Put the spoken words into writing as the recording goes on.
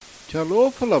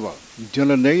Talo falaba,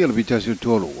 Tala Nei albitasu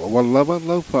tolo, walaba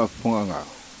laufa fonga.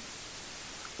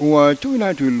 Ua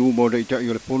tuina tu lumo de ta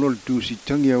yo pono tu si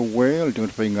tangia well don't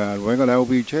finga, wenga la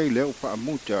obi che leo fa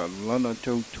muta lana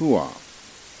to tua.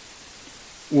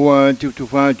 Ua tu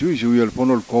fa tu su yo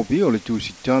pono kopi o le tu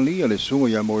si tali ale sungo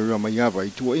ya mo ra mayaba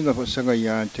i tu inga fa sanga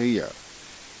ya teia.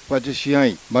 Fa te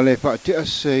siai, male fa te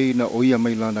asei na oia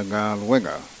mai lana nga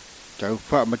wenga. Tau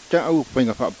fa mata au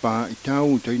finga fa pa i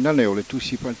tau te nane o le tu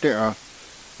si pantea.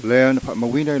 Lean fa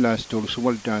mawina la stol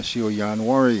suwalta si o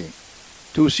Januari.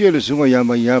 Tu sia le sunga ya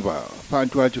mayaba, fa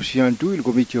tua tu sian tu il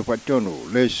komitio patono,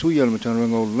 le suya le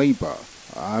matano leiba,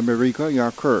 America ya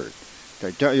Kurd.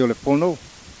 Ta yo le pono,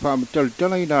 fa matal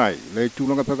Tala Nei, le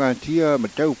tulanga pagatia,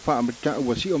 matau fa matau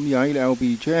wasi o miai le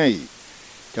LBJ.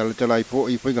 Tala fo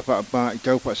I finga fa pa I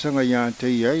tau fa sanga ya te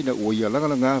ye na o ya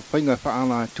langa finga fa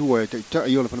ala tua ta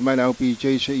yo le pamai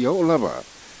LBJ se yo lava.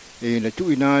 E na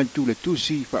tu ina tu le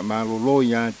tusi fa malo lo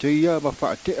ya te ya ma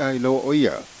fa te ai lo o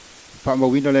ya. Fa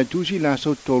mawina le tusi la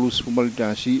so tolus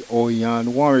fumaltasi o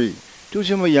Januari.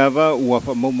 Tusi ma yava ua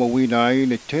fa mawina ai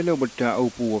le tele bata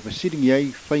opu o fa sitting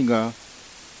yai finga.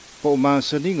 Po ma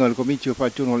saninga le komitio fa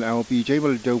tuno le LPJ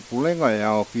mal dau pulenga e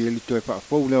au fi li toi fa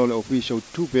fo le official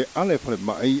tupe ale fa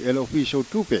mai el official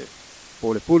tupe.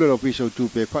 Po le pule le official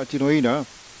tupe fa tino ina.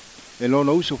 E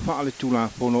lono uso fa le tula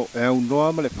fono e au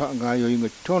noa ma le fa ngaio inga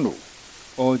tono.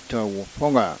 O ta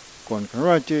wafonga kon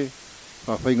karate.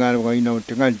 Fa whainga nga ina o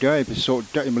tanganda episode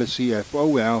da i Malaysia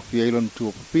FO e au fi eilon tua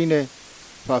papine.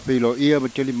 Fa whilo ia ma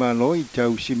teli malo I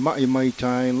tau si mai mai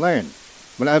Thailand.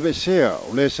 Mala abe sea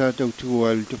o lesa tau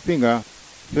tua il tupinga.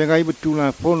 Whenga I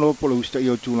batula fono polo usta I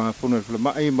o tula fono e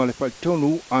mai ma le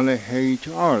whaitonu ale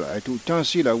HR e tu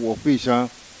tansila u ofisa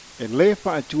e le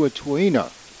whaatua tuaina.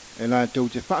 E la tau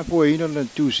te whaapoina na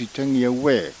tu si tangi a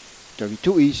we. Tau I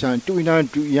tu I san tu ina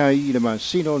tu iai I le ma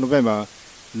sino November.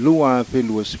 Lua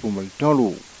pelua spumal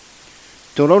tolu.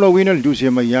 Tolono wina le dusia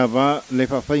mai yava le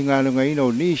fa fainga nga ino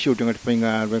ni sho tanga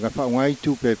fainga wenga fa ngai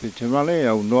tu pe pe temale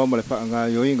au no ma le fa nga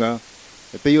yoinga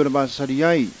e pe yo ma sari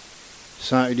ai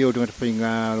sa idio tanga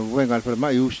fainga wenga fa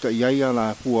mai usta yai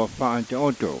ala fu fa ante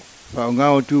auto fa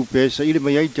nga o tu pe sa ile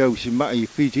mai ai tau si mai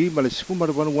fiji ma le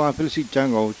spumal wan wa fel si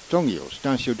tango tongio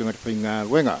stan sho tanga fainga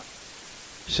wenga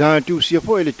sa tu si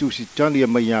fo ele tu si tali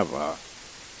mai yava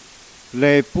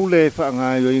le pule fa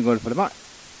nga yo ingol fa ma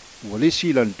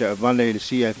walisi lan ta vale le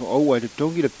CFO ai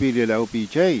tongi le pile la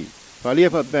OPJ fa le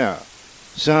fa ba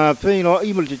sa pe no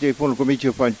email te phone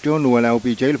committee fa tono la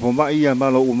OPJ le fa ma ia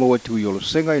malo u mo tu yo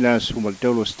senga ila sumal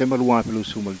tolo stemel wa pelu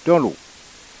sumal tolo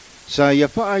sa ia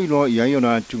fa ai lo ia yo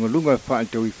na tungalunga fa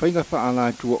to I fainga fa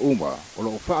ala tu uma o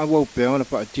lo fa wo pe ona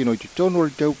fa tino tu tono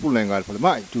le tau pulenga fa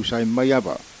ma tu sai mai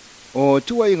aba o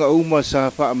tua inga uma sa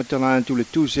fa matalan tu le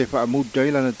tu se fa mudai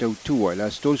lana tau tua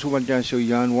la sto su wanda so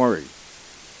Januari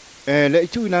e le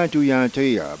tu na tu ya te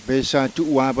ya be sa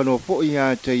tu wa bano fo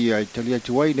ya te ya talia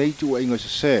tu ai nei tu inga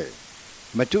se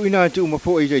ma tu ina tu ma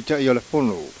fo I te ya le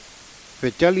fono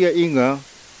fe talia inga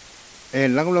e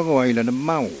lango ai lana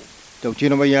mau tau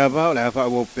chino ma ya ba la fa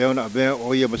wo pe na be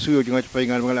o ya basu yo tinga pa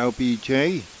inga la OPJ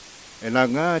e la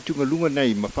nga tu ngalunga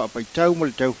nei ma fa pa tau ma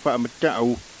tau fa ma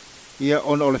tau ia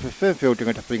ono le fefeo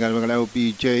tinga ta pinga ngala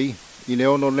OPJ I le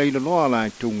ono le no ala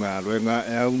tunga luenga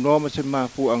e au no ma se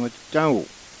mafu anga tau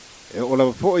e ola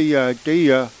fo ia te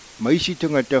ia mai si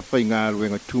tinga ta pinga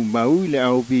luenga tu mau le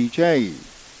OPJ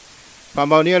pa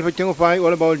mau ni al fatengo fai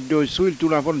ola ba do suil tu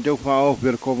la fon teu fa o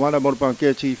ver ko mana mo pa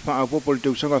ke si fa fo pol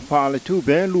teu sanga fa le tu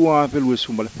be lua pe lu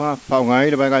sumal fa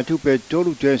ngai le ba ga tu pe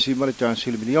tolu te si ma ta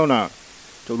sil miliona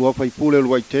to lua fai pule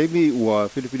lu ai temi ua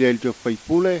filipile te fai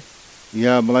pule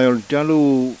ia malayo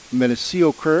dalu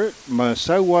menesio Kurt ma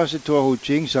sawa se to ho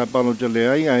ching sa palo de le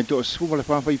ai to suma le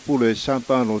fa fai pule sa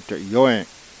palo te yoe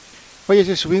fai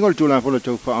se swingol tu la fo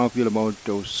to fa afi le mo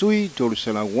to sui to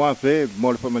se la wa fe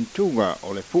mo le fa mantunga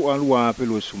o le fu alua pe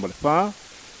lu suma le fa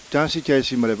tasi te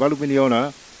si ma le valu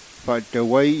miliona fa te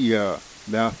wai ia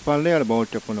ma fa le le mo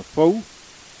te fo na fo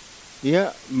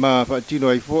ia ma fa tino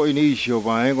ai fo inisio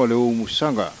va ngo le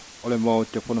musanga o le mo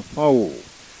te fo na fo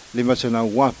le masana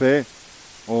wa fe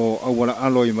o awala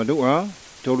aloi madua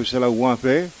tolu sela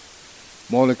wape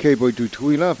mo le kebo tu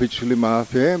tuila pichuli ma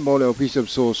fe mo le office of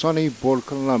so sunny bol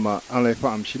kalama ale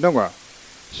fam sinanga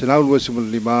sela lu sumul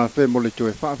lima fe mo le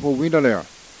toe fa fo winda le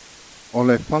o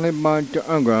le fale man te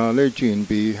anga le chin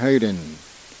bi hayden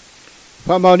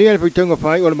fa ma ni el fitunga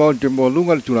fai o le mo te mo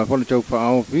lunga tu la fo le tau fa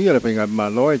au fi le pinga ma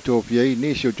loi to fi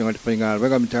ni sio tanga pinga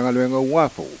wenga mtanga wenga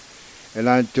wafo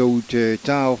ela to te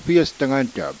Taeao fierce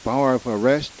tanganta power of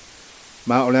arrest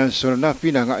ma olan so na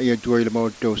fina nga ia tuai le mo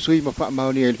to sui ma fa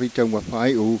ma ni el fitang wa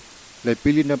fai u le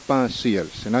pili na pa sial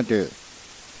senate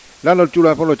Lalo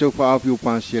tula follow to for afu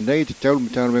pansia nei te tau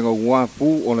mtana wa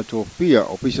fu ona to pia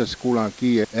officer school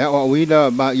ki e o wina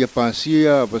ma ia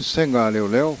pansia basenga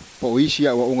leo po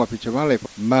isia wa unga pichamale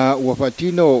ma wa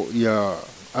fatino ya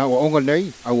a wa unga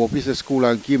nei a officer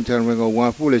school ki mtana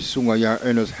wa fu le sunga ya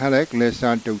Ernest Halleck le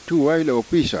santo tu ai le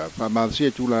officer fa ma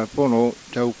sia tula fono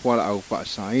tau kwala au pa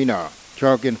saina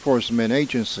Drug Enforcement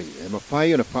Agency e ma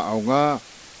fai ona fa aunga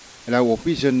la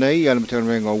officer nei al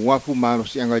mtana wafu mano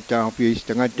sianga ta office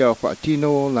tanga ta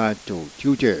fatino la to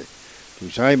tuche tu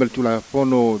sai mal tula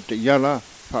fono te yala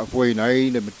fa foi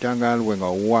nei le mtanga wenga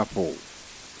wafu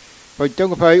pa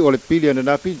tanga fai o le pili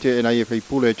na pinte na ye fai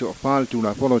pule to fal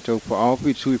tula fono to for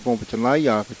office sui fon petalai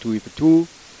ya tu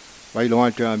vai lo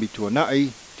anta mi tu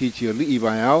nai teacher li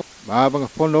ba yao ba bang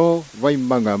fono vai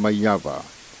manga mai yava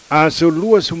a so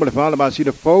lua sum le fala ba si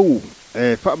de fo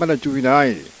e fa mana tu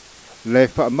nai le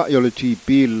fa ma yo le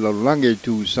TP lo lange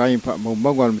tu sai fa mo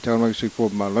mongon mtana sui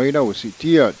fo ma loina o si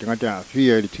tia tanga ta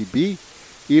fia le TP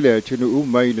ile tinu u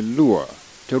mai le lua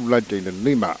te la de le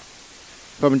lima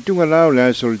fa mtunga lao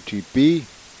la sol TP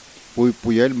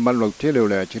pui el mal lo te le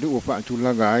la tinu u fa tu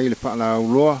langa ile fa la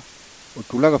lo o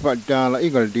tu langa fa da la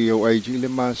ingal dio ai ji le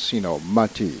ma sino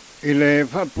mati ile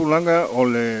fa pulanga o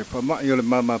le fa ma yo le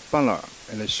mama pala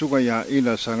ele suga ya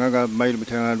ila sangaga mai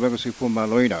mtana wa sui fo ma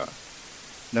loina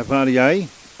na fari ai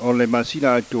o le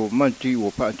masina to manti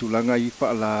o pa tulanga I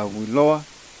fa la wiloa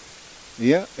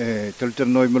ia tel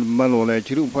noi malo le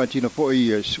tiru pa tina fo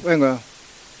I suenga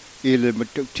ile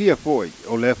matia fo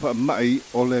o le fa mai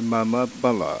o le mama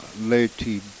bala le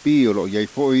ti bi o lo ye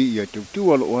fo I tu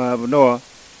tu o lo wa no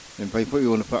en pai fo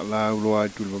o na fa la lo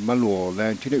tu malo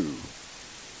le tiru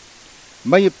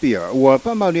mai pia o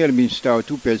fa ma ni min sta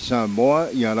tu pe sa mo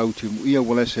ia la tu ia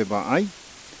wala se ba ai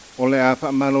o le a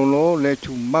fa malolo le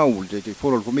tu mau de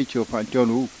foro komiti fa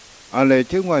tonu ale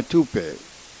te wa tupe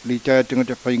li ta tinga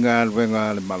te fainga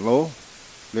wenga le malo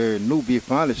le nubi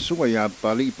fa le suwa ya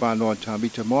pali pa no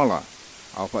tambi te mola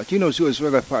a fa tino su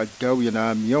ga fa tau ya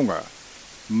na mionga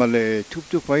male tup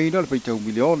tu faina le tau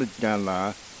milion de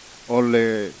la o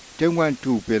le te wa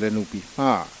tupe le nubi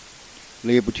fa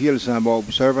le butil sa mo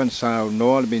observant sa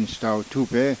no le bin stau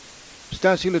tupe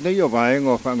sta sile ne yo va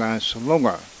ngo fa nga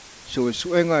solonga so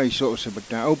suenga I so se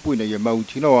bata au pui na ye mau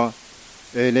tinoa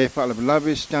e le fa la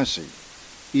lavis stasi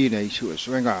I nei so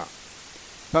suenga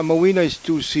pa mawina is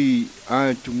to see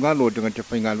a tungalo dengan te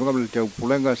fainga lo le tau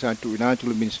pulenga sa tu ina tu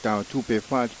le minsta tu pe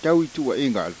fa tau tu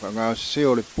inga fa nga se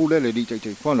o le pule le di te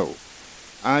fono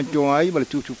a to ai ma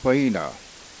tu faina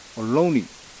o loni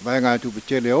va nga tu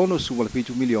pe le ono su le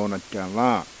 2 miliona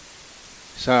tala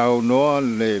sa no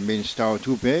le minsta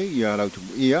tu pe ya la tu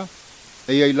ia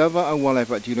ai lava a wala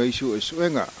fa tino isu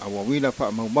suenga a wawina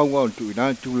fa mau tu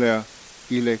ina tu le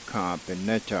ile ka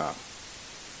peneta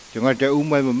Jangan te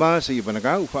umai mama se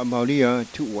ibanaga ufa maulia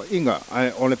tu wa inga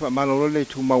ai ole fa malole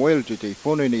tu mawel tu te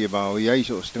fono ni ba o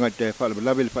yaiso setengah te fa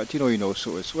label fa tino ino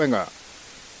so suenga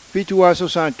pitu aso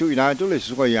sa tu ina tu le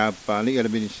so ya pa ni ele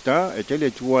minista e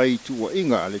tele tu ai tu wa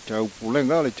inga le tau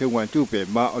pulenga le te wan tu pe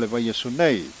ma ole va yeso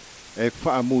nei e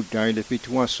fa mu dai le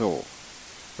pitu aso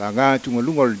la nga tu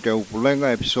ngalunga le tau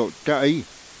pulenga episode tai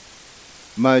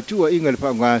ma tu wa inga le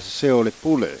fa nga se ole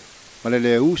pule ma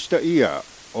le usta ia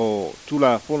o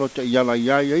tula fono te yala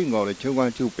ya inga le te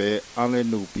wan tu pe ale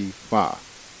nu pi fa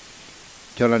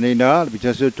Tala Nei na le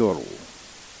bitase toro